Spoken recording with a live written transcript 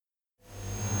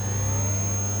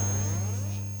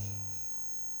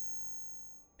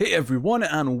Hey everyone,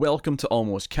 and welcome to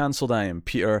Almost Cancelled. I am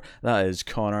Peter, that is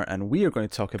Connor, and we are going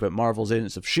to talk about Marvel's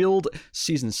Agents of S.H.I.E.L.D.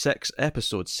 Season 6,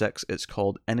 Episode 6. It's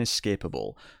called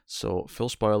Inescapable. So, full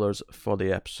spoilers for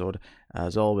the episode,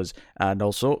 as always. And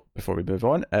also, before we move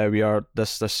on, this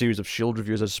series of S.H.I.E.L.D.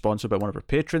 reviews is sponsored by one of our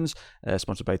patrons,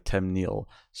 sponsored by Tim Neal.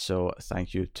 So,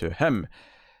 thank you to him.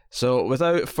 So,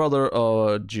 without further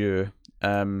ado,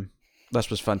 this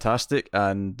was fantastic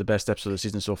and the best episode of the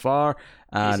season so far,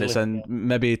 and it's in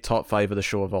maybe top 5 of the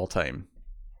show of all time.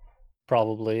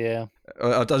 Yeah.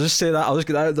 I'll just say that. I'll just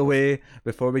get that out of the way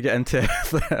before we get into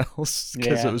everything else,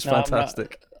 because it was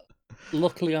fantastic.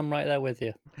 Luckily, I'm right there with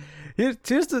you. Here's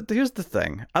the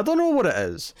thing. I don't know what it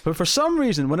is, but for some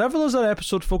reason, whenever there's an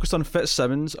episode focused on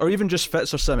Fitzsimmons, or even just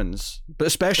Fitz or Simmons, but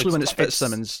especially when it's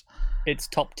Fitzsimmons, it's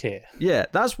top tier. Yeah,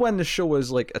 that's when the show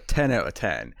is like a 10 out of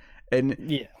 10. And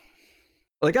yeah.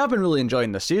 Like, I've been really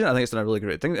enjoying this season. I think it's done a really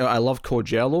great thing. I love Code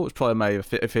Yellow. It's probably my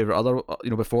favourite other,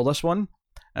 before this one.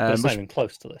 It's not even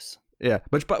close to this. Yeah,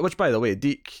 which by the way,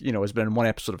 Deke, has been in one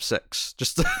episode of 6.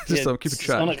 Just so I'm keeping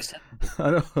track. Unacceptable. I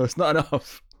know, it's not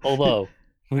enough. Although,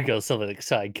 we got something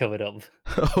exciting coming up.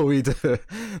 Oh, we do.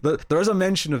 There is a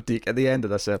mention of Deke at the end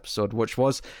of this episode, which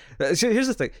was... See, here's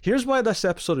the thing. Here's why this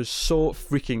episode is so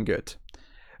freaking good.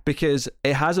 Because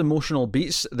it has emotional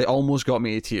beats that almost got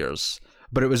me to tears.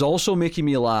 But it was also making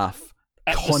me laugh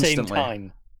constantly. At the same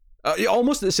time.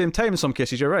 Almost at the same time in some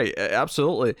cases, you're right.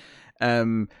 Absolutely.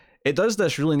 It does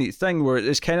this really neat thing where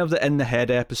it's kind of the in the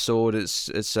head episode.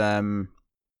 I'm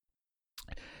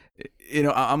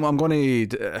going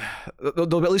to...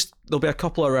 There'll be a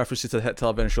couple of references to the hit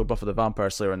television show Buffy the Vampire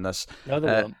Slayer in this. No,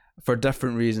 there won't. For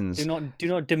different reasons. Do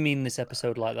not demean this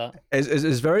episode like that.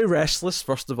 It's very restless,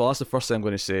 first of all. That's the first thing I'm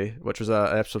going to say, which was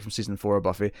an episode from season 4 of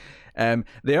Buffy.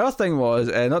 The other thing was,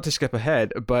 not to skip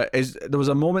ahead, but there was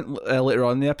a moment later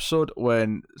on in the episode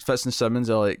when Fitz and Simmons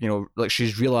are like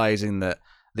she's realizing that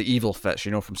the evil Fitz,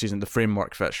 from season, the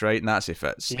framework Fitz, right? Nazi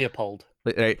Fitz. Leopold.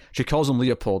 Right. She calls him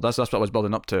Leopold. That's what I was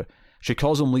building up to. She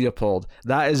calls him Leopold.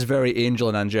 That is very Angel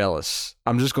and Angelus.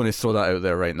 I'm just going to throw that out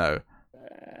there right now.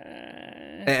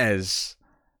 It is.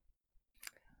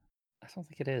 I don't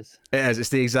think it is. It is. It's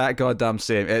the exact goddamn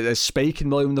same. It is Spike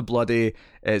and William the Bloody.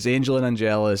 It's Angel and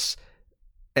Angelus.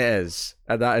 It is.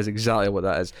 And that is exactly what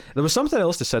that is. There was something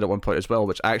else they said at one point as well,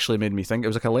 which actually made me think. It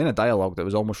was like a line of dialogue that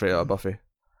was almost right out of Buffy.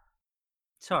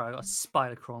 Sorry, I got a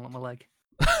spider crawling on my leg.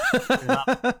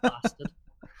 That bastard.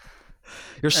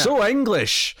 You're so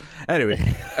English.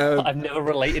 Anyway. I've never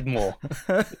related more.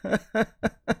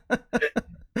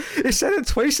 He said it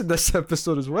twice in this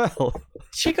episode as well.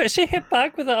 She hit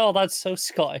back with it. Oh, that's so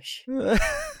Scottish.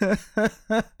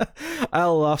 I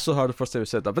laughed so hard the first time I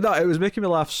said that, but no, it was making me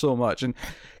laugh so much, and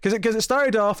because it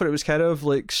started off and it was kind of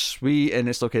like sweet, and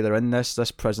it's okay, they're in this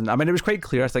prison. I mean, it was quite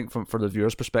clear, I think, from the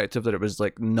viewer's perspective, that it was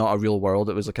like not a real world.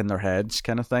 It was like in their heads,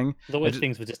 kind of thing. The way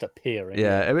things were just appearing.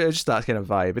 Yeah, it was just that kind of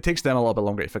vibe. It takes them a little bit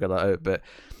longer to figure that out, but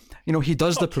he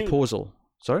does the proposal.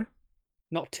 Sorry.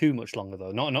 Not too much longer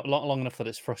though. Not long enough that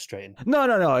it's frustrating.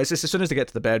 No. It's just as soon as they get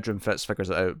to the bedroom, Fitz figures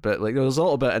it out. But like, there's a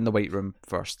little bit in the white room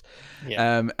first.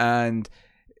 Yeah. And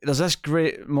there's this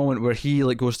great moment where he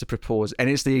like goes to propose, and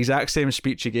it's the exact same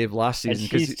speech he gave last season.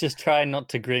 And she's just trying not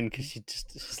to grin because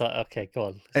she's like, okay, go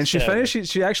on. And she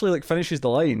actually like finishes the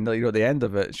line, at the end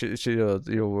of it.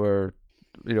 We're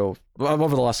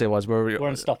whatever the last say was, we're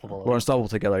unstoppable. We're unstoppable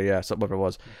together. Yeah, so whatever it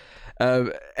was.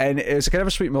 And it was kind of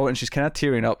a sweet moment, and she's kind of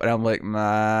tearing up, and I'm like,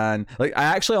 man, like I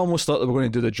actually almost thought they were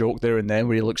going to do the joke there and then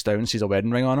where he looks down and sees a wedding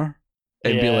ring on her,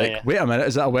 and be like, wait a minute,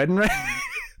 is that a wedding ring?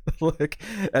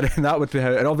 And then that would be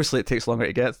how, and obviously it takes longer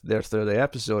to get there through the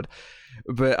episode,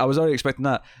 but I was already expecting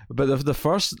that. But the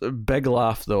first big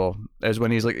laugh though is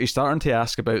when he's starting to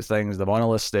ask about things. The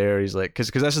monolith's there. He's like, because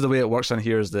this is the way it works on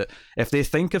here, is that if they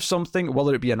think of something,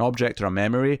 whether it be an object or a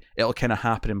memory, it'll kind of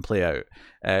happen and play out.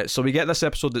 So we get this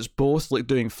episode that's both like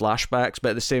doing flashbacks, but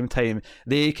at the same time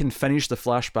they can finish the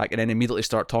flashback and then immediately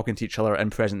start talking to each other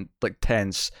in present like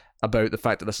tense about the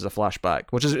fact that this is a flashback,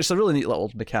 which is, it's a really neat little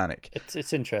mechanic.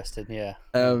 It's interesting, yeah.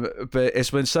 But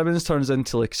it's when Simmons turns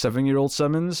into like 7-year-old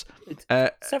Simmons.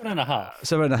 7.5.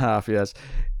 7.5, yes.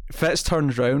 Fitz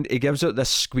turns round, he gives out this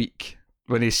squeak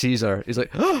when he sees her. He's like,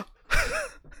 oh!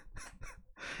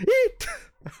 Eat!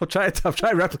 I'll try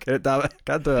to replicate it, damn it.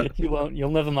 Can't do it. You won't. You'll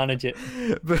never manage it.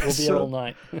 We'll be here all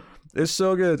night. It's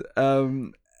so good.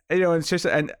 And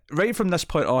right from this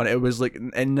point on, it was like,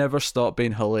 it never stopped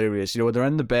being hilarious. They're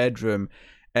in the bedroom,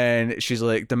 and she's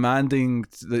like demanding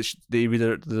that they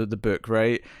read the book,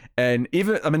 right? And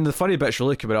even, I mean, the funny bit's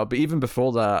really coming up, but even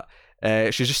before that,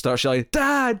 she just starts yelling,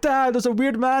 Dad, there's a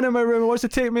weird man in my room who wants to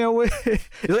take me away. He's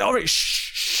like, all right,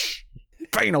 shh.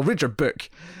 fine, I'll read your book.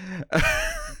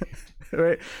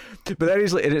 Right, but then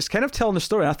he's like, and it's kind of telling the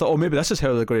story. And I thought, oh, maybe this is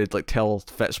how they're going to like tell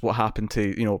Fitz what happened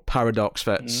to Paradox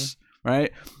Fitz,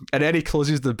 right? And then he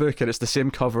closes the book, and it's the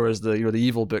same cover as the the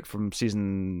evil book from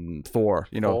season 4.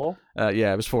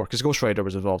 Yeah, it was 4 because Ghost Rider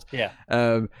was involved. Yeah,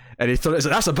 and he thought,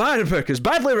 that's a bad book. It's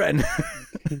badly written.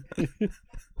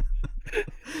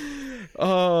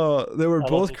 Oh, they were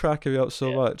both cracking me up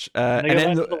so much. And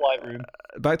then back to the White Room.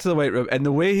 Back to the White Room, and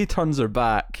the way he turns her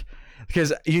back.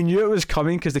 Because you knew it was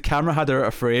coming because the camera had her out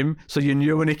of frame, so you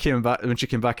knew when she came back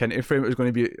into frame, it was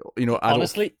going to be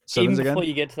honestly, even before again.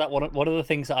 you get to that, one of the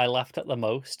things that I laughed at the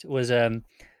most was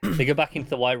they go back into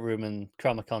the White Room and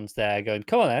Chromacon's there going,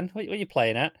 "Come on then, what are you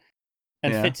playing at?"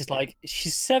 And Fitz is like,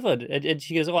 "She's 7," and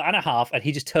she goes, "Oh, and a half," and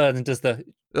he just turns and does the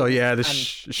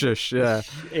shush, yeah.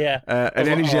 And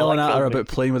then he's yelling at her about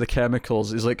playing with the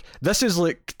chemicals. He's like, "This is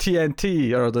like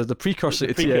TNT, or the precursor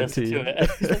to TNT." He's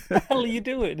like, "What the hell are you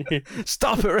doing?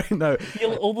 Stop it right now."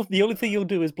 The only thing you'll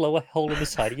do is blow a hole in the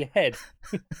side of your head.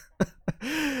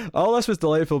 All this was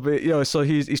delightful, but so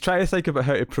he's trying to think about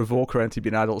how to provoke her into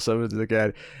being adult Simmons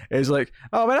again. He's like,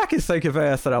 "Oh man, I can think of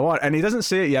anything I want," and he doesn't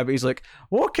say it yet, but he's like,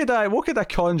 "What could I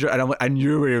conjure?" And I'm like, I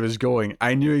knew where he was going.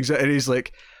 I knew exactly. And he's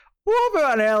like, "What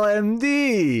about an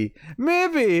LMD?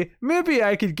 Maybe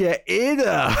I could get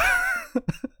Ada."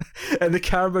 And the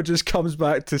camera just comes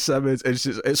back to Simmons, and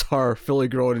it's her fully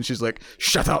grown, and she's like,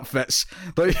 "Shut up, Fitz!"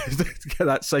 Like, get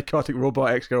that psychotic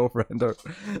robot ex-girlfriend.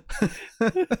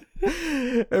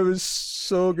 It was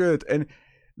so good. And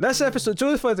this episode, the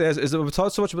only funny thing is that we've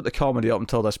talked so much about the comedy up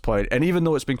until this point, and even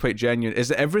though it's been quite genuine, is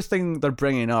that everything they're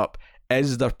bringing up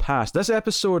is their past. This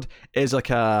episode is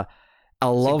like a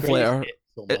love letter.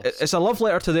 It's a love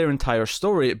letter to their entire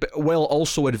story, but while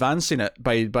also advancing it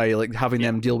by like having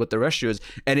them deal with their issues.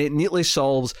 And it neatly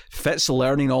solves Fitz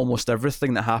learning almost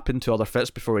everything that happened to other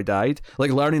Fitz before he died.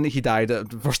 Like learning that he died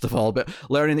first of all, but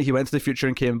learning that he went to the future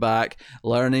and came back.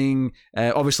 Learning,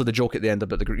 obviously the joke at the end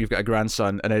about you've got a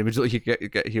grandson, and then you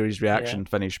get hear his reaction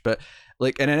finish. But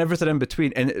like, and then everything in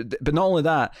between. But not only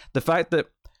that, the fact that.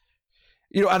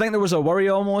 I think there was a worry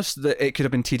almost that it could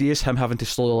have been tedious, him having to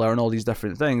slowly learn all these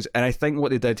different things. And I think what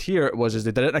they did here was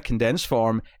they did it in a condensed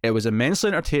form. It was immensely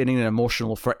entertaining and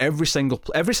emotional for every single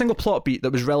plot beat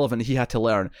that was relevant he had to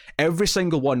learn. Every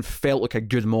single one felt like a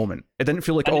good moment. It didn't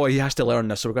feel like, he has to learn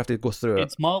this, so we're going to have to go through it.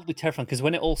 It's mildly terrifying because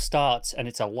when it all starts and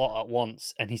it's a lot at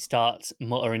once and he starts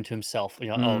muttering to himself,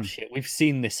 you're like, oh shit, we've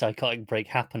seen this psychotic break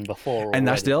happen before already. And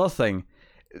that's the other thing.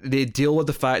 They deal with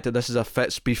the fact that this is a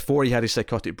Fitz before he had his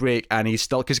psychotic break, and he's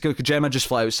still, because Gemma just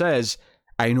flat out says,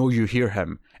 "I know you hear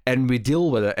him," and we deal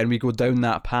with it, and we go down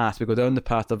that path. We go down the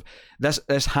path of this.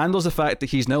 This handles the fact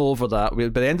that he's now over that. By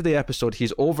the end of the episode,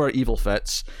 he's over evil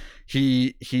Fitz.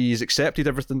 He's accepted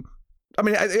everything. I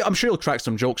mean, I'm sure he'll crack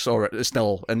some jokes or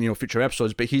still in future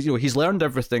episodes, but he's learned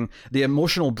everything. The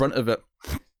emotional brunt of it,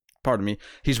 pardon me,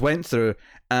 he's went through,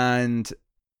 and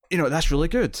that's really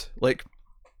good. Like.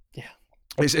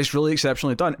 It's really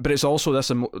exceptionally done, but it's also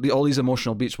all these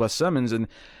emotional beats with Simmons, and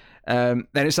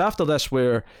it's after this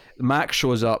where Mac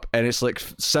shows up, and it's like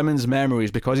Simmons' memories,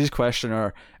 because he's questioning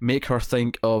her, make her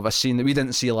think of a scene that we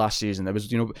didn't see last season. It was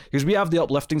because we have the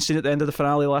uplifting scene at the end of the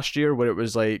finale last year where it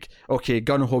was like, okay,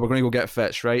 gun ho, we're going to go get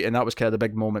Fitz, right? And that was kind of the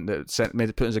big moment that made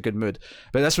it put us in a good mood.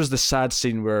 But this was the sad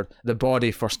scene where the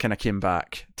body first kind of came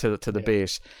back to the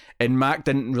base. And Mac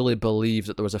didn't really believe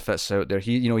that there was a Fitz out there.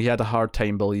 He had a hard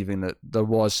time believing that there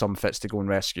was some Fitz to go and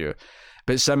rescue.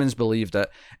 But Simmons believed it.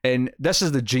 And this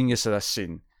is the genius of this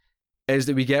scene, is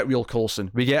that we get real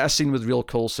Coulson. We get a scene with real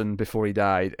Coulson before he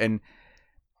died. And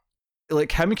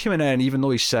like him coming in, even though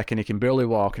he's sick and he can barely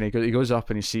walk, and he goes up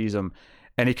and he sees him,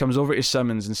 and he comes over to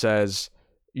Simmons and says,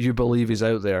 "You believe he's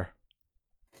out there?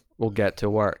 We'll get to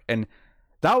work." And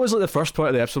that was like the first part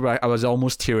of the episode where I was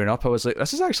almost tearing up. I was like,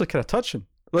 this is actually kind of touching.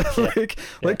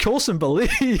 Like Coulson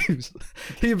believes.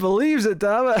 He believes it,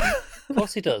 damn it. Of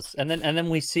course he does. And then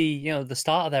we see, the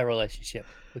start of their relationship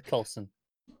with Coulson.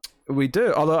 We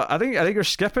do. Although I think you're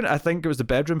skipping. I think it was the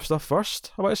bedroom stuff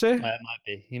first. How about I say? It might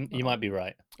be. You might be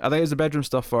right. I think it's the bedroom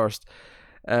stuff first.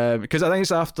 Because I think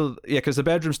it's after, because the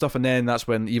bedroom stuff, and then that's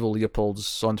when evil Leopold's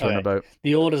sauntering about.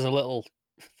 The order's a little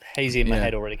hazy in my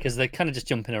head already because they're kind of just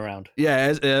jumping around. Yeah,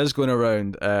 it is going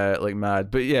around like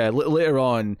mad. But yeah, later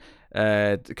on,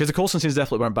 because the Coulson scenes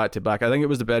definitely weren't back to back. I think it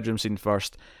was the bedroom scene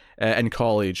first in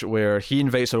college where he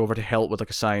invites her over to help with like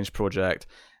a science project.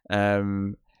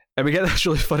 And we get this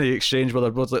really funny exchange where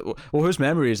they're both like, well, whose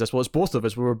memory is this? Well, it's both of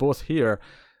us. We were both here.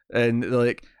 And they're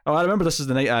like, oh, I remember this is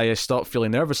the night I stopped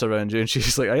feeling nervous around you. And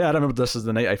she's like, oh, yeah, I remember this is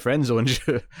the night I friend zoned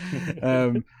you.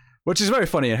 Which is very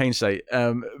funny in hindsight.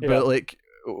 But like,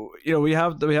 we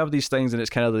have these things, and it's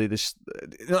kind of this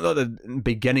not the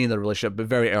beginning of the relationship, but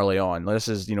very early on. This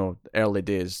is early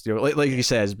days. Like he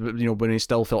says, when he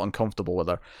still felt uncomfortable with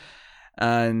her,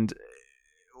 and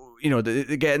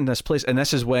they get in this place, and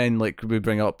this is when like we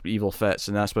bring up Evil Fitz,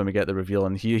 and that's when we get the reveal,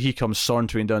 and he comes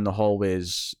sauntering down the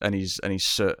hallways in his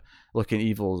suit, looking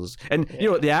evil, and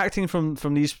the acting from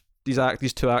these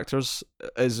two actors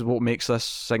is what makes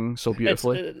this thing so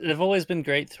beautifully. They've always been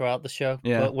great throughout the show,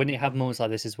 yeah. But when you have moments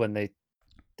like this is when they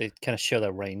kind of show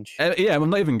their range. Yeah, we've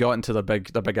not even gotten to the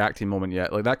big acting moment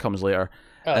yet. Like that comes later.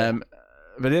 Oh.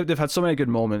 But they've had so many good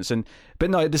moments, but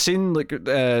no, the scene like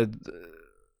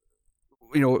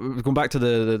going back to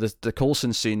the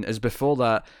Coulson scene is before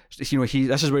that. This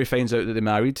is where he finds out that they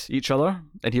married each other,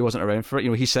 and he wasn't around for it.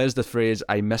 He says the phrase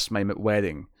 "I missed my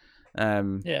wedding."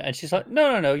 And she's like,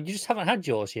 no, you just haven't had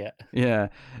yours yet. Yeah,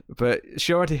 but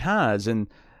she already has, and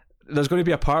there's going to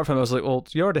be a part of him. I was like, well,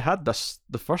 you already had this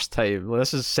the first time. Well,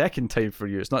 this is second time for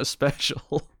you. It's not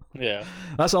special. Yeah,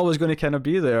 that's always going to kind of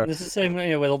be there. It's the same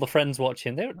with all the friends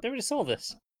watching. They already saw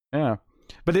this. Yeah.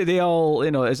 But they all,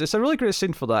 it's a really great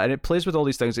scene for that, and it plays with all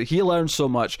these things. He learns so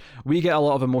much. We get a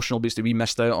lot of emotional beats that we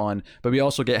missed out on, but we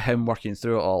also get him working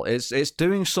through it all. It's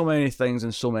doing so many things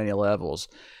in so many levels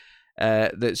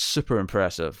that's super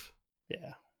impressive.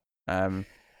 Yeah.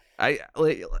 Evil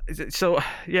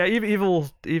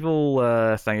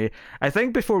thingy. I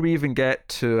think before we even get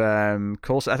to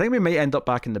Coulson, I think we might end up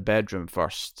back in the bedroom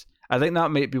first. I think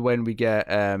that might be when we get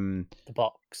the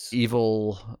box.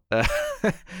 Evil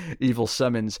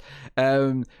Simmons,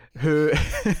 who.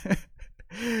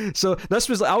 So this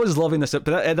was, I was loving this, but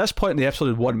at this point in the episode,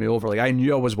 it won me over. Like I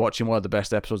knew I was watching one of the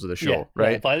best episodes of the show,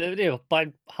 right?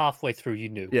 By halfway through, you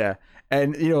knew. Yeah,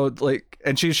 and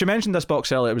and she mentioned this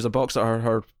box earlier. It was a box that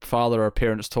her father or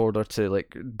parents told her to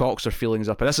like box her feelings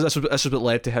up, and this is what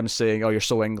led to him saying, "Oh, you're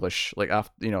so English." Like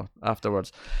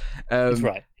afterwards. He's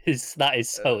right. That is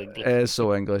so English. It is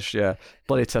so English, yeah.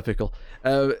 Bloody typical.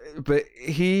 But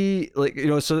he,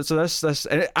 so this,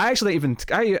 and I actually I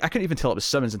couldn't even tell it was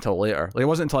Simmons until later. Like, it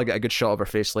wasn't until I got a good shot of her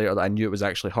face later that I knew it was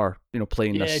actually her,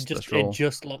 playing this role. It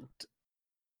just looked,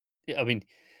 I mean...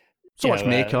 So much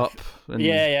makeup.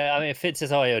 Yeah. I mean, Fitz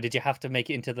says, did you have to make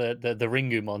it into the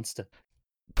Ringu monster?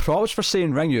 Props for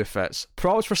saying Ringu, Fitz.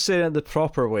 Props for saying it the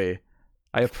proper way.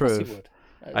 I approve. Of course he would.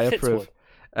 I Fitz approve. Would.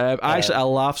 I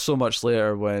laughed so much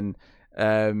later when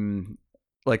when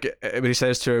he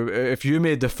says to her, if you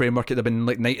made the framework, it'd have been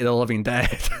like Night of the Living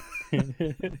Dead.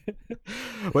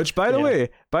 Which, by the way,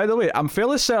 I'm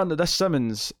fairly certain that this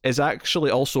Simmons is actually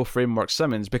also Framework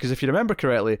Simmons, because if you remember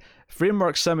correctly,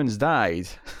 Framework Simmons died.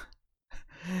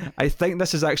 I think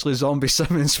this is actually Zombie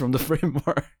Simmons from the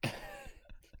Framework.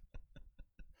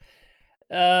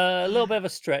 A little bit of a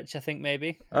stretch, I think,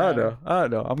 maybe. I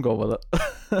don't know. I'm going with it.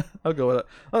 I'll go with it.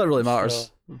 Well, it really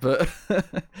matters. Sure.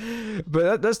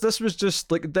 But this was just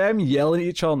like them yelling at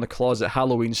each other in the closet,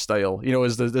 Halloween style.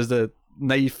 As the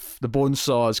knife, the bone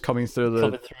saw is coming through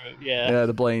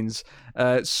the blinds.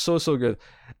 It's so good.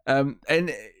 And then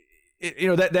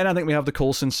I think we have the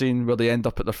Coulson scene where they end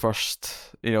up at the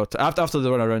first, after they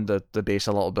run around the base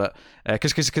a little bit,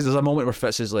 because there's a moment where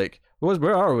Fitz is like,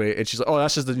 where are we? And she's like, oh,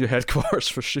 this is the new headquarters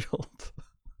for S.H.I.E.L.D.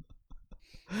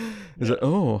 Is it?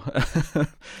 Oh,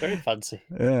 very fancy.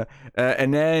 Yeah,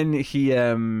 and then he,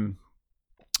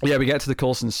 we get to the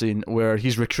Coulson scene where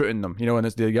he's recruiting them. And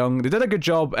it's the young. They did a good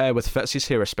job with Fitz's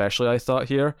hair, especially. I thought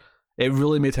here, it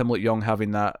really made him look young,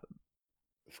 having that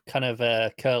kind of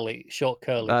short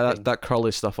curly. That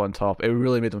curly stuff on top. It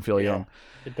really made him feel young.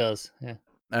 It does. Yeah.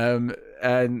 And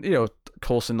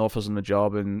Coulson offers him the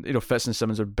job, and Fitz and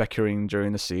Simmons are bickering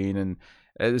during the scene, and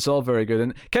it's all very good.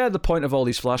 And kind of the point of all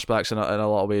these flashbacks in a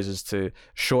lot of ways is to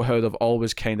show how they've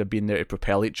always kind of been there to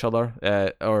propel each other,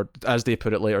 or as they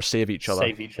put it later, save each other.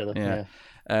 Save each other. Yeah.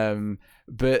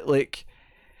 But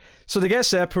so they get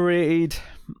separated.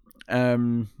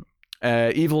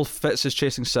 Evil Fitz is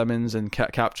chasing Simmons and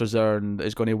captures her and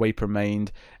is going to wipe her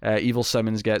mind. Evil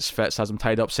Simmons gets Fitz, has him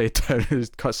tied upside down,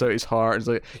 cuts out his heart, and is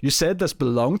like, "You said this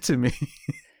belonged to me."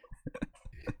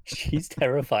 She's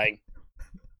terrifying.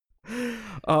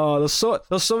 Oh, there's so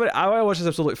many. I want to watch this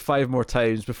episode like 5 more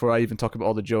times before I even talk about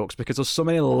all the jokes, because there's so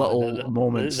many little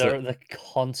moments. They're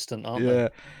constant, aren't they? Yeah,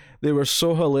 they were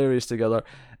so hilarious together.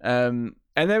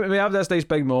 And then we have this nice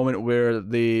big moment where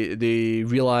they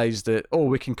realize that,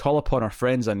 we can call upon our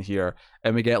friends in here,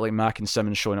 and we get like Mac and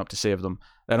Simmons showing up to save them.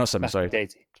 Not Simmons, sorry,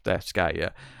 Daisy. Sky,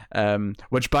 yeah.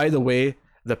 Which, by the way,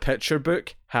 the picture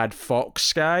book had Fox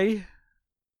Sky.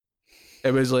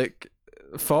 It was like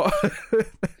it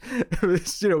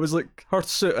was like her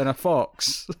suit and a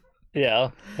fox.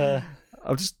 Yeah. I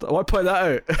want to point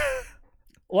that out.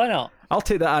 Why not? I'll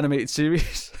take that animated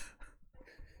series.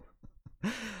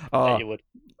 Yeah, you would.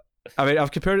 I mean,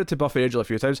 I've compared it to Buffy Angel a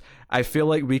few times. I feel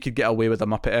like we could get away with a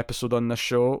Muppet episode on this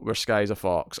show where Sky's a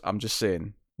fox. I'm just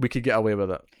saying. We could get away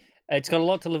with it. It's got a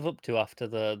lot to live up to after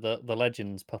the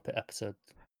Legends puppet episode.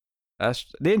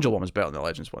 The Angel one was better than the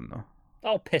Legends one, though.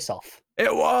 Oh, piss off.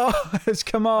 It was!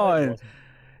 Come on!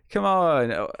 Come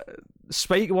on!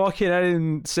 Spike walking in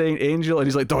and saying Angel, and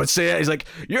he's like, don't say it! He's like,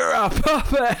 you're a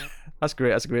puppet! That's great.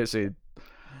 That's a great scene.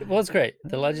 It was great.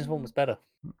 The Legends one was better.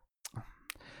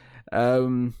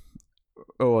 What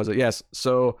was it? Yes.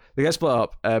 So they get split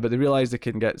up, but they realize they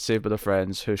can get saved by their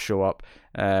friends who show up,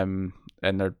 and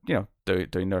they're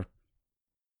doing their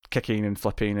kicking and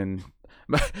flipping and.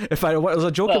 If I was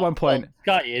a joke at one point,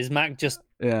 Sky is Mac just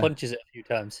punches it a few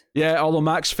times. Yeah, although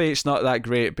Mac's fate's not that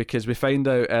great because we find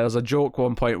out there's a joke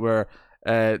one point where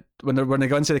when they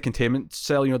go into the containment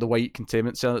cell, the white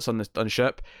containment cell that's on the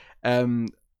ship,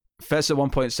 Fitz at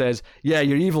one point says, "Yeah,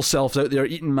 your evil self's out there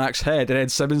eating Mac's head," and then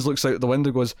Simmons looks out the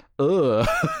window and goes, "Ugh."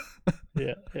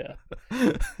 Yeah.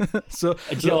 So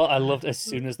I loved as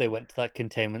soon as they went to that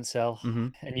containment cell,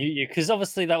 and you because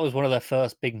obviously that was one of their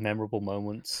first big memorable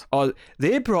moments. Oh,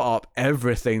 they brought up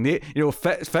everything.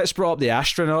 Fitz brought up the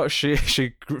astronaut she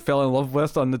fell in love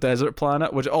with on the desert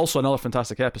planet, which also another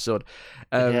fantastic episode.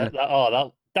 That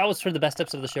was for the best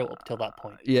episode of the show up till that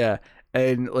point. Yeah,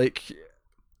 and like.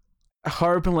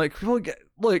 Her being like,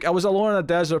 look, I was alone on a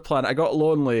desert planet. I got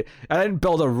lonely. I didn't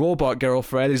build a robot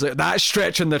girlfriend. He's like, that's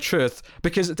stretching the truth.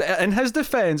 Because in his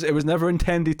defense, it was never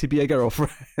intended to be a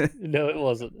girlfriend. No, it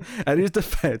wasn't. In his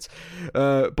defense.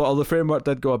 But although framework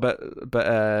did go a bit.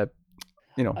 I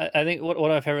think one of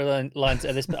my favorite lines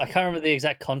of this, I can't remember the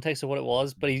exact context of what it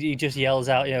was, but he just yells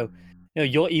out,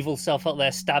 your evil self out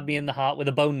there stabbed me in the heart with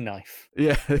a bone knife.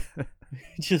 Yeah.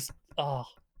 Just,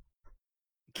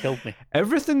 killed me.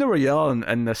 Everything they were yelling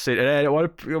in this scene, and then at one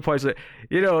point, like,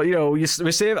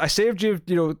 I saved you,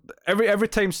 every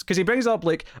time, because he brings up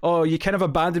like, oh, you kind of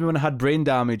abandoned me when I had brain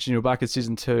damage, back in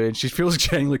season 2, and she feels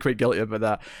genuinely quite guilty about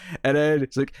that. And then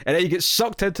it's like, and then you get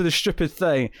sucked into the stupid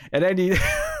thing, and then he,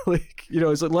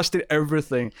 it's like listing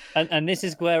everything. And this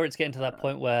is where it's getting to that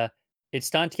point where it's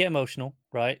starting to get emotional,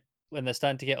 right? When they're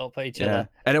starting to get up at each other.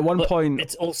 And at one point,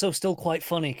 it's also still quite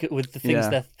funny with the things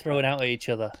they're throwing out at each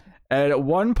other. And at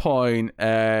one point,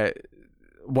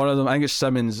 one of them, I think it's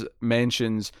Simmons,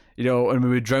 mentions, and we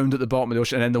were drowned at the bottom of the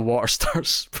ocean, and then the water starts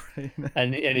spraying.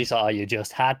 And he's like, you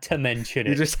just had to mention it.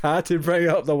 You just had to bring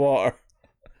up the water.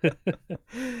 And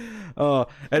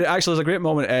it actually, there's a great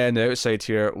moment in the outside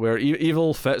here where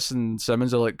evil Fitz and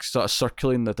Simmons are like sort of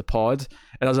circling the pod,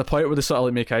 and there's a point where they sort of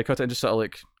like make eye contact and just sort of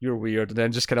like, you're weird, and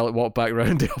then just kind of like walk back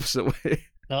around the opposite way.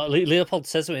 No, Leopold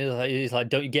says something, he's like,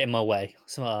 don't you get in my way.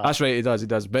 Something like that. That's right, he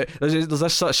does. But there's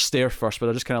this sort of stare first, but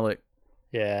they're just kind of like,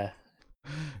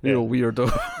 weirdo.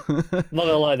 Not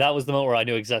gonna lie, that was the moment where I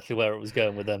knew exactly where it was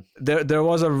going with them. There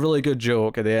was a really good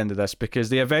joke at the end of this because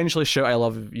they eventually shout "I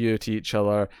love you" to each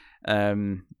other,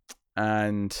 and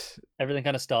everything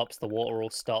kind of stops. The water all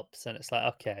stops, and it's like,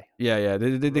 okay. Yeah.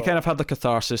 They kind of had the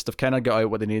catharsis. They've kind of got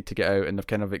out what they need to get out, and they've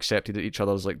kind of accepted each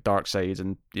other's like dark sides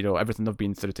and everything they've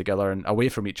been through together and away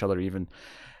from each other even.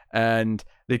 And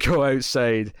they go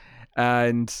outside,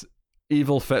 and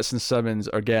evil Fitz and Simmons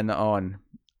are getting it on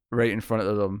right in front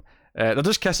of them. They're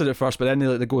just kissing at first, but then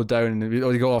they go down and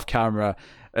they go off camera.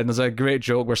 And there's a great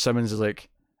joke where Simmons is like,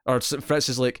 or Fitz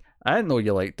is like, I didn't know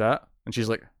you liked that, and she's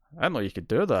like, I didn't know you could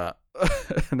do that.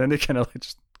 And then they kind of like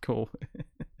just go.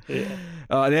 They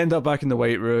end up back in the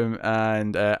White Room,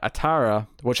 and Atara,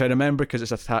 which I remember because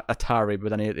it's Atari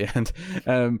with an A at the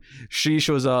end, she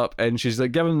shows up and she's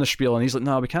like giving him the spiel, and he's like,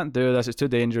 no, we can't do this, it's too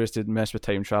dangerous to mess with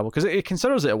time travel, because he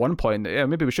considers it at one point,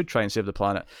 maybe we should try and save the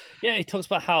planet. Yeah, he talks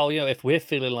about how, if we're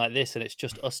feeling like this and it's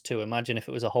just us two, imagine if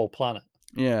it was a whole planet.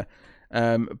 Yeah.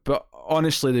 But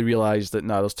honestly, they realise that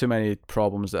there's too many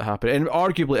problems that happen, and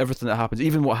arguably everything that happens,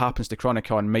 even what happens to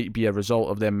Chronicon, might be a result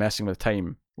of them messing with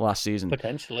time last season.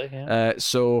 Potentially, yeah.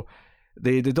 So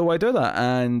they don't want to do that,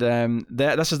 and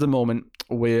this is the moment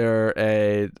where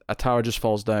Atara just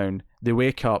falls down. They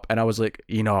wake up, and I was like,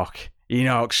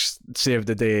 Enoch's saved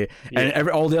the day, and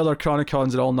all the other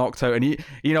Chronicons are all knocked out, and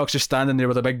Enoch's just standing there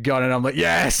with a big gun, and I'm like,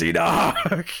 yes,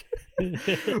 Enoch.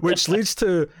 Which leads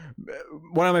to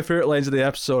one of my favorite lines of the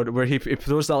episode, where he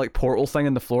throws that like portal thing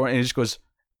in the floor, and he just goes,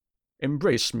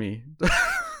 "Embrace me,"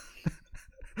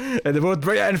 and they both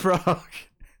bring it in for a hug.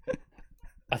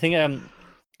 I think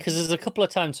because there's a couple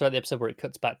of times throughout the episode where it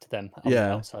cuts back to them on the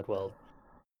outside world.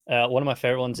 One of my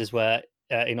favorite ones is where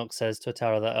Enoch says to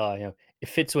Atara that, if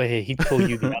Fitz were here, he'd call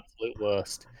you the absolute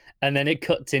worst. And then it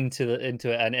cuts into it,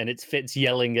 and it's Fitz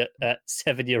yelling at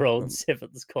 7-year-old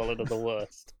Simmons, calling her the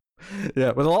worst.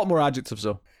 Yeah, with a lot more adjectives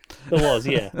though. There was,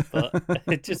 yeah, but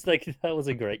it just like that was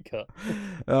a great cut.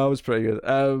 That was pretty good.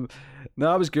 No,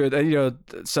 that was good. And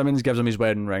Simmons gives him his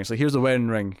wedding ring. So here's the wedding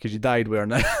ring because you died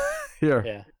wearing it. Here.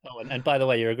 Yeah. Oh, and by the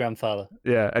way, you're a grandfather.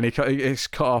 Yeah, and he's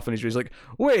cut off, and he's like,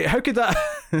 "Wait, how could that?"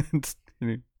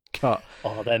 Cut.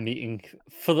 Oh, they're meeting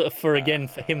for him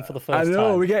for the first time. I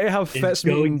know. We get to have Fitz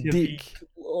meeting Deke.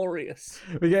 Glorious.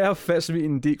 We get to have Fitz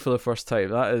meeting Deke for the first time.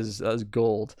 That is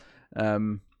gold.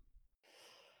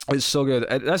 It's so good.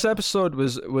 This episode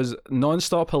was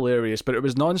non-stop hilarious, but it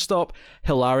was non-stop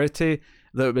hilarity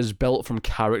that was built from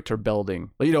character building.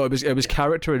 Like, it was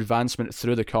character advancement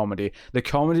through the comedy. The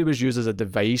comedy was used as a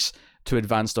device to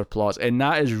advance their plots, and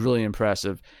that is really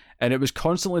impressive. And it was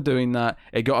constantly doing that.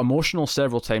 It got emotional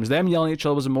several times. Them yelling at each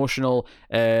other was emotional.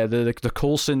 The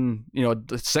Coulson,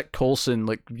 the sick Coulson,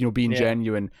 being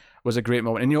genuine was a great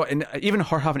moment. And even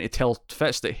her having to tell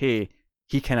Fitz that, hey,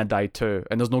 he kind of died too,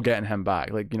 and there's no getting him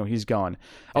back. He's gone.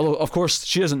 Although, of course,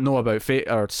 she doesn't know about Fate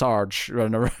or Sarge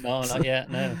running around. No, not yet.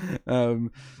 No.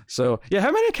 So yeah,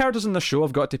 how many characters in the show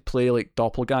have got to play like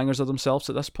doppelgangers of themselves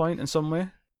at this point in some way?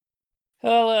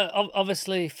 Well,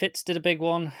 obviously, Fitz did a big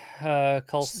one.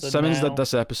 Coulson. Simmons did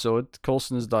this episode.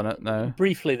 Coulson has done it now.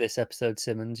 Briefly, this episode,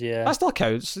 Simmons. Yeah, that still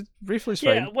counts. Briefly, it's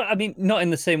fine. Yeah, well, I mean, not in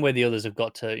the same way the others have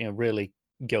got to, really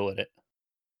go at it.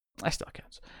 That still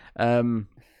counts.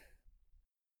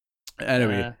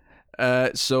 Anyway,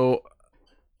 so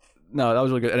no, that was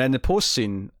really good. And then the post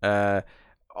scene,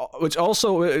 which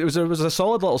also it was a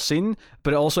solid little scene,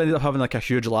 but it also ended up having like a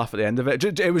huge laugh at the end of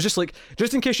it. It was just like,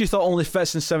 just in case you thought only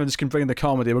Fitz and Simmons can bring the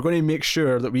comedy, we're going to make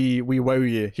sure that we wow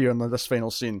you here in this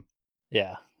final scene.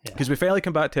 Yeah. Because we finally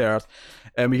come back to Earth,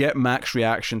 and we get Mac's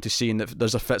reaction to seeing that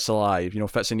there's a Fitz alive.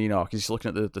 Fitz and Enoch. He's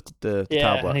looking at the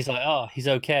tablet, and he's like, "Oh, he's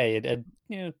okay." And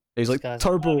he's like,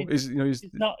 "Turbo." Like, he's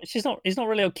not. He's not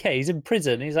really okay. He's in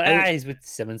prison. He's like, he's with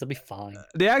Simmons. I'll be fine.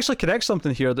 They actually connect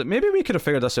something here that maybe we could have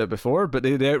figured this out before, but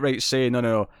they outright say,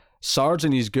 "No. Sarge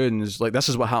and his goons. This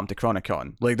is what happened to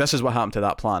Chronicon. This is what happened to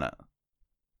that planet."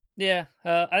 Yeah,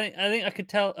 I think I could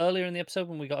tell earlier in the episode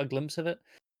when we got a glimpse of it.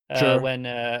 Sure. When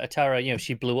Atara,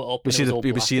 she blew it up. We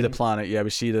see the planet. Yeah, we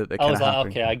see the. I was like,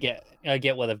 okay, I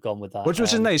get where they've gone with that. Which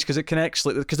is nice because it connects,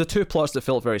 because the two plots that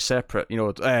felt very separate.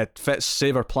 Fitz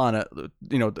save our planet.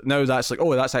 Now that's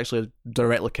that's actually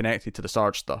directly connected to the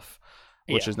Sarge stuff,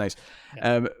 which is nice.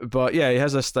 Yeah. But yeah, he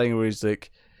has this thing where he's like,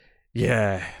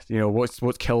 yeah,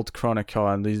 what killed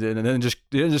Chronicon? They didn't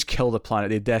just kill the planet;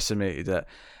 they decimated it.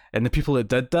 And the people that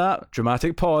did that,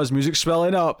 dramatic pause, music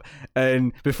swelling up,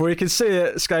 and before he can say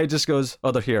it, Sky just goes,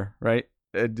 "Oh, they're here, right?"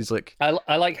 And he's like,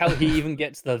 I like how he even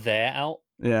gets the "there" out.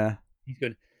 Yeah, he's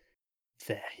going,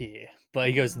 "They're here," but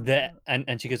he goes "there,"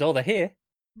 and she goes, "Oh, they're here."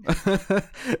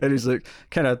 And he's like,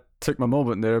 kind of took my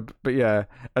moment there, but yeah.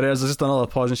 And there's just another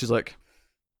pause, and she's like,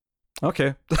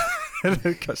 "Okay." And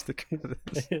then it cuts the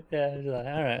credits. Yeah, she's like,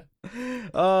 "All right."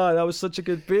 Oh, that was such a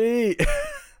good beat.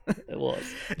 It was.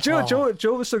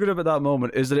 Joe was so good about that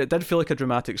moment is that it did feel like a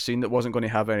dramatic scene that wasn't going to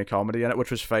have any comedy in it, which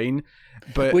was fine.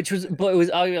 But it was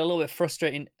a little bit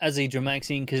frustrating as a dramatic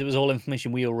scene because it was all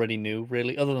information we already knew,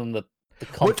 really, other than the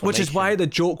which is why the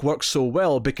joke works so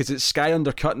well, because it's Sky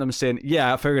undercutting them saying,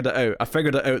 "Yeah, I figured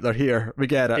it out. They're here. We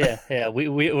get it." Yeah.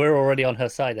 We're already on her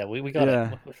side there. We got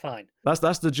it. We're fine.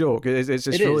 That's the joke. It's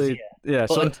it really is.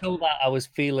 But until that, I was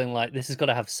feeling like this has got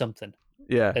to have something.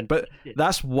 Yeah, but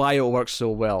that's why it works so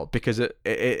well, because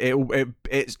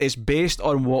it's based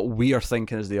on what we are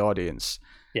thinking as the audience.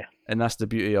 Yeah, and that's the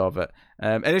beauty of it.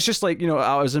 And it's just like,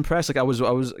 I was impressed. I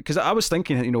was because I was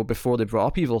thinking, before they brought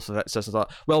up Evil Fitz, I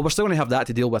thought, well, we're still going to have that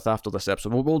to deal with after this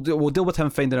episode. We'll deal with him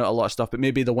finding out a lot of stuff, but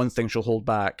maybe the one thing she'll hold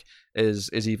back is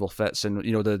Evil Fitz, and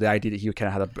the idea that he kind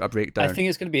of had a breakdown. I think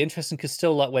it's going to be interesting because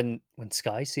still, like when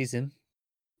Sky sees him,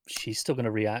 she's still going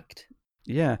to react.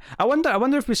 Yeah, I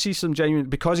wonder if we see some genuine,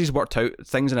 because he's worked out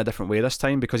things in a different way this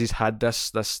time, because he's had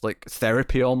this like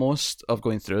therapy almost of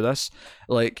going through this.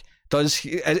 Like, is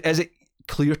it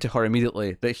clear to her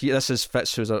immediately that this is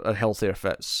Fitz who's a healthier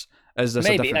Fitz? Is this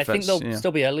maybe? A different I Fitz? think there'll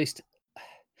still be at least.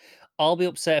 I'll be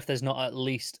upset if there's not at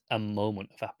least a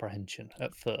moment of apprehension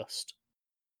at first.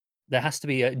 There has to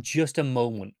be just a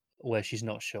moment where she's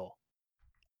not sure.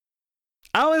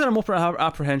 I don't think I'm open to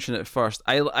apprehension at first.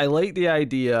 I like the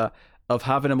idea of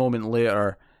having a moment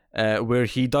later where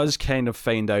he does kind of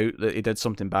find out that he did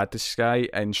something bad to Sky,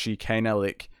 and she kind of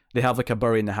like they have like a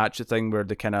bury in the hatchet thing where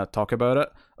they kind of talk about it,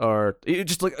 or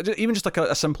just like even just like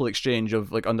a simple exchange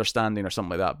of like understanding or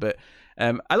something like that. But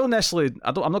I don't necessarily,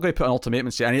 I'm not going to put an ultimatum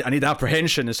and say I need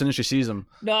apprehension as soon as she sees him.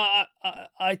 No,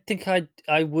 I think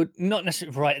I would not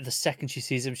necessarily right at the second she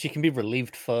sees him. She can be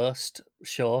relieved first,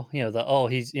 sure. That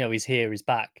he's here, he's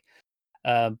back.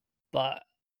 But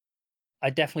I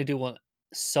definitely do want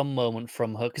some moment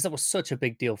from her because that was such a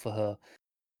big deal for her.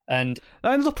 And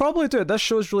they'll probably do it. This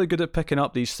show's really good at picking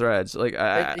up these threads. Like,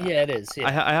 it is. Yeah.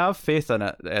 I have faith in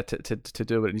it to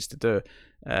do what it needs to do.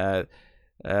 I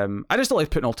just don't like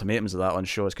putting ultimatums of that on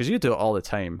shows because you do it all the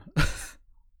time.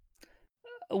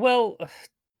 Well,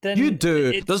 then you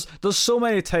do. There's so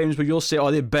many times where you'll say,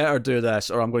 "Oh, they better do this,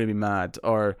 or I'm going to be mad."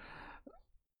 Or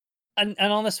and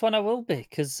on this one, I will be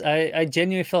because I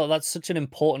genuinely feel like that's such an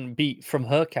important beat from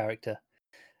her character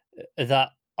that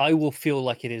I will feel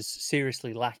like it is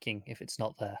seriously lacking if it's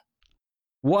not there.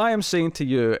 What I am saying to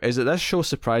you is that this show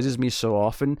surprises me so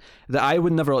often that I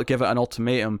would never give it an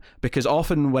ultimatum, because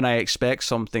often when I expect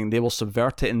something, they will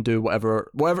subvert it and do whatever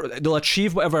they'll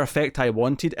achieve whatever effect I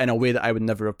wanted in a way that I would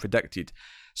never have predicted.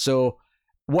 So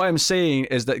what I'm saying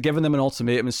is that giving them an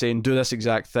ultimatum and saying do this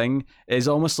exact thing is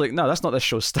almost like, no, that's not this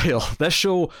show's style. This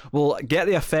show will get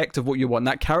the effect of what you want.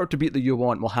 That character beat that you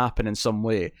want will happen in some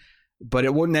way, but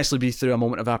it won't necessarily be through a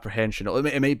moment of apprehension.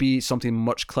 It might be something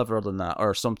much cleverer than that,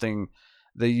 or something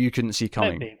that you couldn't see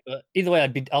coming. Maybe, but either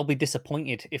way, I'll be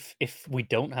disappointed if we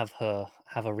don't have her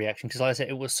have a reaction, because like I said,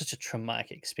 it was such a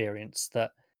traumatic experience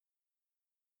that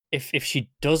if she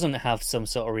doesn't have some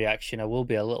sort of reaction, I will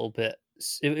be a little bit.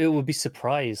 It would be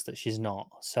surprised that she's not.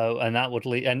 So, and that would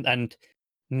lead and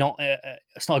not.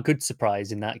 It's not a good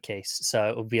surprise in that case. So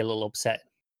it would be a little upset.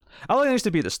 I think it needs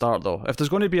to be at the start, though. If there's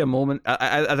going to be a moment,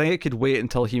 I think it could wait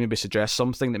until he maybe suggests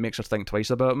something that makes her think twice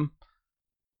about him.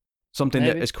 Something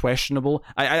that is questionable.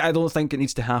 I don't think it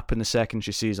needs to happen the second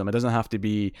she sees him. It doesn't have to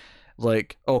be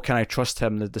like, oh, can I trust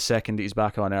him the second that he's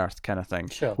back on Earth kind of thing.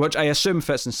 Sure. Which I assume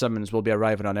Fitz and Simmons will be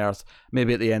arriving on Earth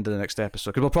maybe at the end of the next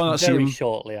episode. Because we'll probably not see them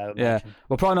shortly, I would imagine.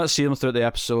 We'll probably not see them throughout the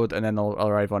episode, and then they'll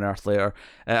arrive on Earth later.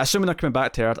 Assuming they're coming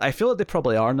back to Earth. I feel like they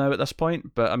probably are now at this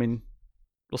point, but I mean,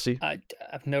 we'll see. I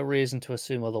have no reason to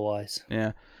assume otherwise.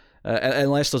 Yeah.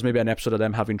 Unless there's maybe an episode of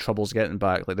them having troubles getting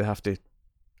back, like they have to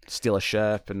steal a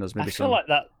ship, and there's maybe I feel like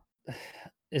that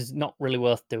is not really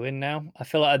worth doing now. I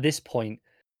feel like at this point,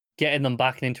 getting them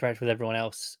back and interact with everyone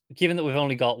else, given that we've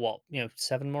only got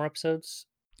 7 more episodes.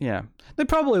 Yeah, they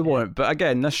probably won't. But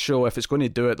again, this show, if it's going to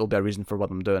do it, there'll be a reason for what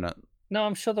I'm doing it. No,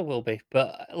 I'm sure there will be.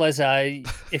 But Les,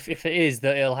 if it is,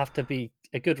 that it'll have to be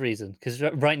a good reason, because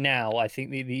right now I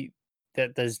think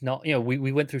that there's not.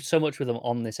 We went through so much with them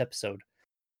on this episode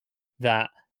that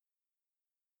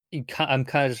I'm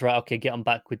kind of just right. Okay, get them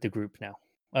back with the group now.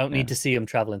 I don't need to see him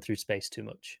traveling through space too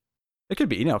much. It could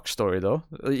be Enoch's story, though.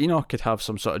 Enoch could have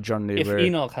some sort of journey if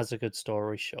Enoch has a good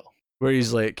story, sure. Where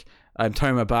he's like, I'm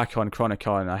turning my back on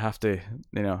Chronicon. I have to,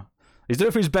 he's doing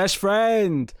it for his best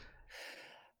friend.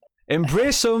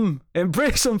 Embrace him,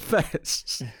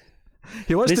 Fitz.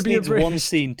 He wants to be embraced. This needs one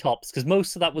scene tops, because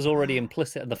most of that was already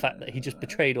implicit in the fact that he just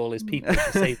betrayed all his people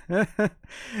to save him.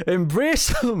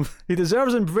 Embrace him. He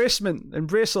deserves embracing.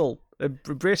 You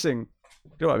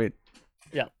know what I mean?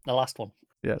 Yeah, the last one.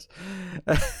 Yes.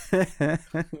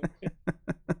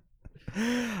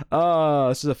 Oh,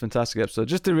 this is a fantastic episode.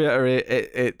 Just to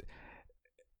reiterate,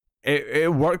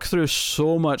 it worked through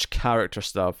so much character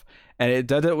stuff, and it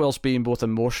did it whilst being both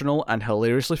emotional and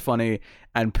hilariously funny,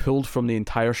 and pulled from the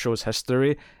entire show's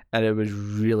history, and it was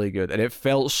really good. And it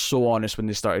felt so honest when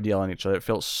they started yelling at each other.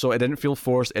 It didn't feel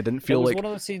forced. It didn't feel like one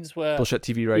of those scenes where bullshit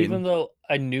TV writing. Even though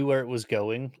I knew where it was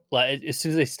going, like as soon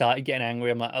as they started getting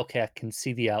angry, I'm like, okay, I can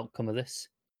see the outcome of this.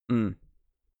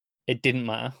 It didn't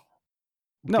matter.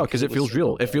 No, because it feels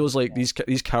real. It feels like these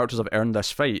characters have earned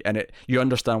this fight, and you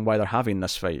understand why they're having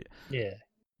this fight. Yeah.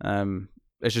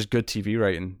 It's just good TV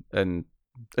writing, and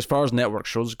as far as network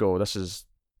shows go, this is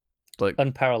like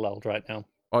unparalleled right now.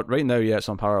 Right now, yeah, it's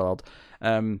unparalleled.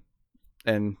 And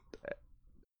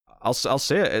I'll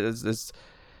say it. It's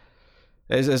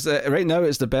right now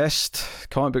it's the best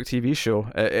comic book TV show.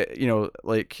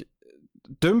 Like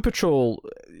Doom Patrol,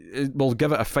 we'll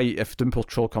give it a fight if Doom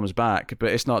Patrol comes back,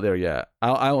 but it's not there yet.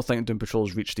 I don't think Doom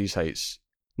Patrol's reached these heights.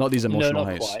 Not these emotional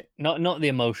heights. Quite. Not the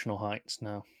emotional heights,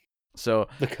 no. So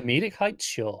the comedic heights,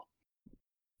 sure.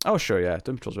 Oh, sure, yeah.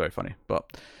 Doom Patrol's very funny.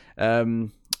 But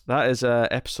that is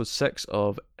episode 6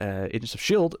 of Agents of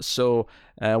S.H.I.E.L.D. So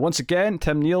once again,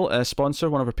 Tim Neal, sponsor,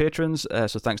 one of our patrons.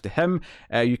 So thanks to him.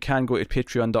 You can go to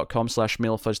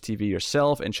patreon.com/MailFuzzTV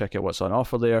yourself and check out what's on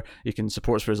offer there. You can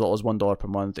support us for as little as $1 per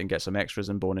month and get some extras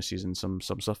and bonuses and some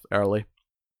stuff early.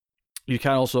 You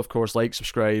can also, of course, like,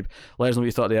 subscribe, let us know what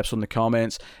you thought of the episode in the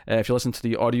comments. If you listen to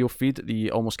the audio feed,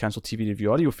 the Almost Cancelled TV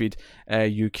Review audio feed,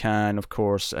 you can, of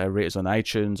course, rate us on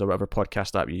iTunes or whatever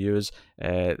podcast app you use.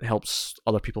 It helps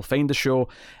other people find the show.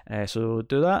 So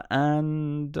do that,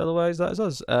 and otherwise, that is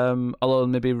us. Other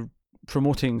than maybe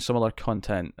promoting some other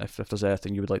content, if there's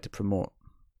anything you would like to promote.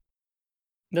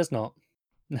 There's not.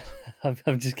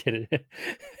 I'm just kidding.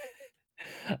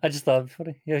 I just thought it'd be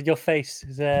funny. Your face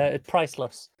is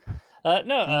priceless.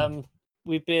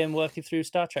 We've been working through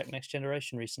Star Trek Next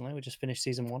Generation recently. We just finished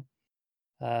season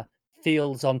 1.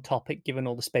 Feels on topic given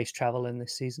all the space travel in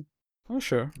this season. Oh,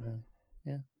 sure.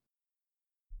 Yeah.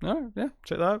 Oh, yeah,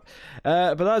 check that out.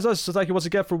 But that is us. So thank you once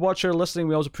again for watching or listening.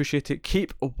 We always appreciate it.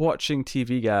 Keep watching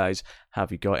TV, guys.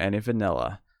 Have you got any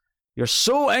vanilla? You're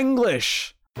so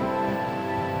English!